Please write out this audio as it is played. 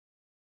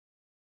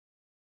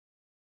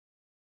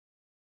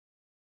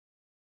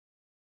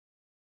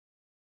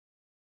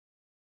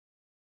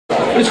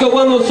Just got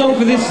one more song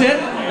for this set,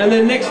 and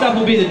then next up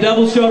will be the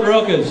Double Shot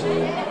Rockers.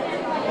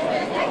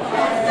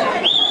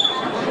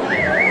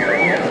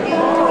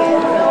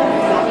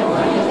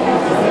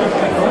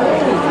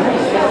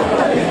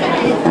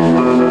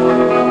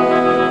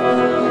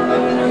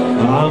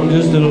 I'm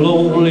just a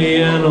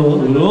lonely and a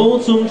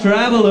lonesome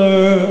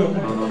traveler.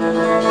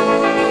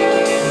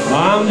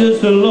 I'm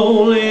just a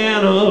lonely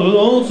and a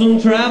lonesome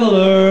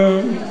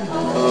traveler.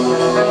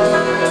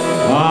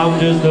 I'm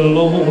just a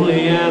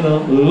lonely and a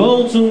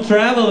lonesome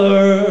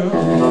traveler.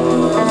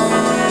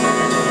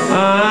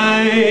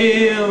 I'm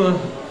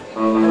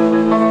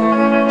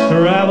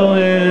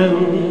traveling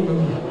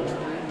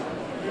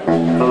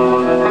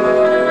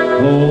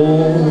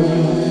home.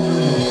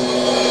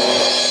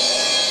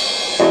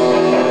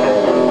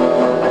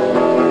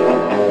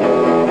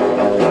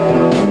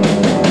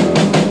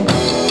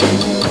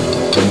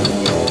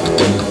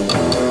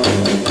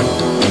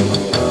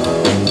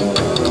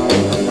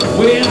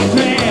 Well, I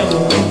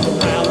travel,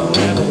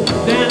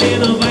 down in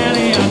the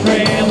valley I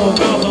travel,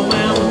 across the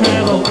mountain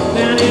travel,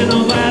 down in the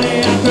valley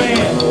I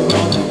travel,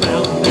 across the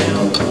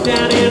mountain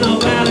down in the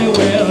valley,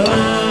 well,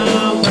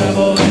 I'm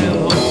traveling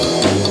home.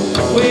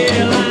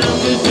 Well, I'm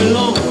just a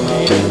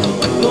lonely and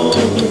a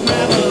lonesome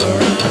traveler,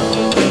 I'm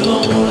just a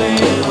lonely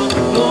and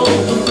a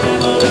lonesome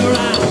traveler,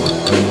 I'm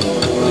just a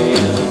lonely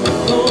and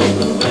a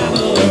lonesome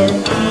traveler,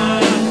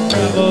 I'm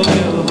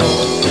traveling home.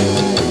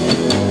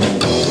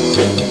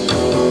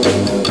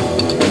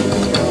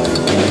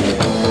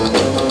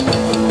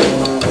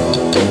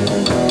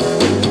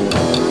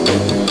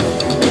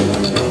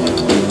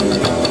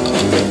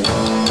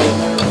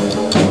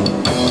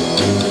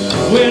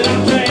 Well, I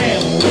travel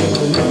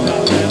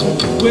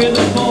with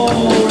the fall,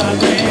 I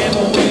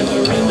travel with the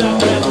wind, I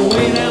travel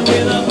way down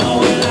with the fall.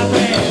 Well, I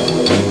travel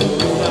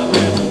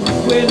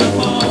with the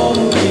fall,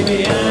 baby,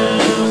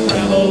 I'm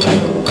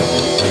traveling.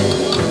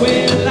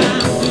 Well,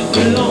 I'm just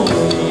a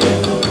lonely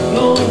and a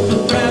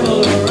lonesome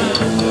traveler,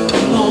 I'm just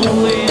a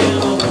lonely and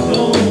a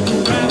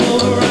lonesome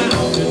traveler,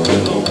 I'm just a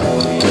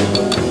lonely and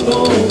a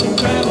lonesome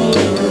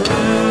traveler,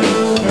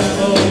 I'm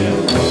traveling.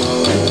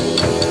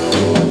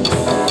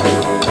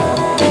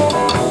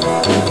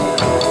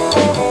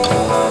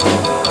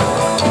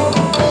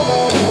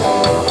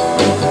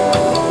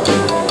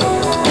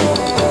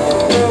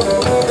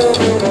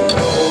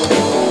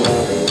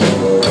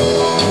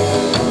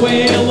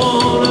 Well,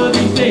 one of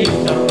these days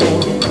I'm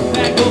gonna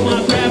pack up my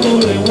travel,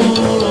 and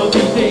one of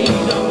these days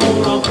I'm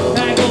gonna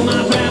pack up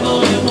my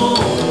travel, and one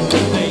of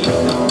these days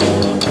I'm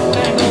gonna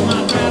pack up my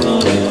travel,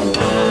 and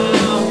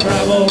I'm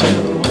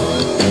traveling.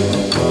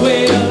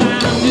 Well,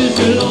 I'm just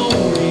a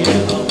lonely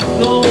and a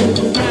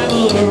lonesome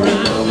traveler,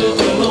 I'm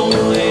just a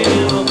lonely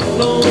and a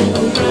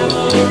lonesome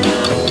traveler,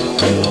 I'm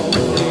just a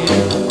lonely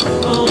and a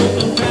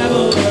lonesome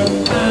traveler,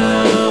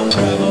 I'm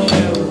traveling.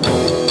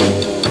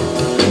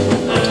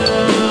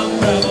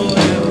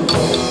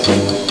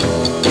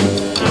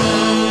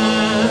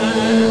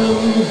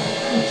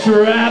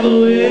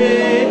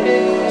 Traveling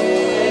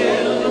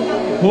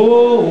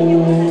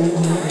home.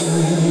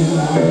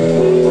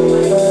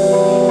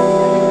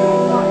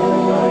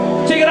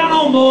 Take it on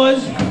home,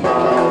 boys.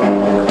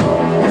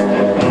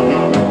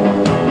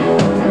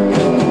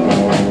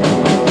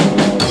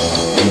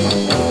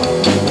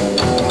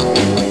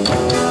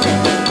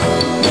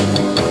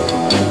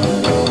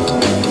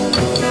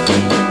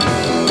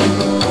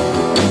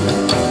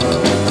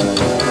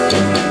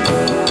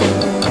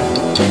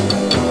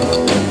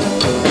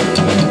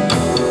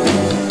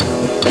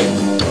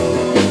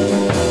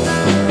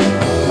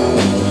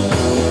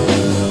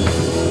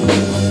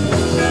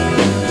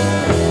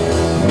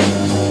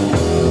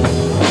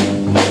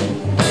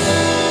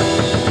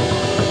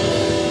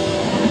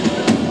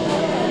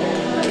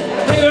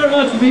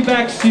 Be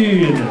back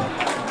soon.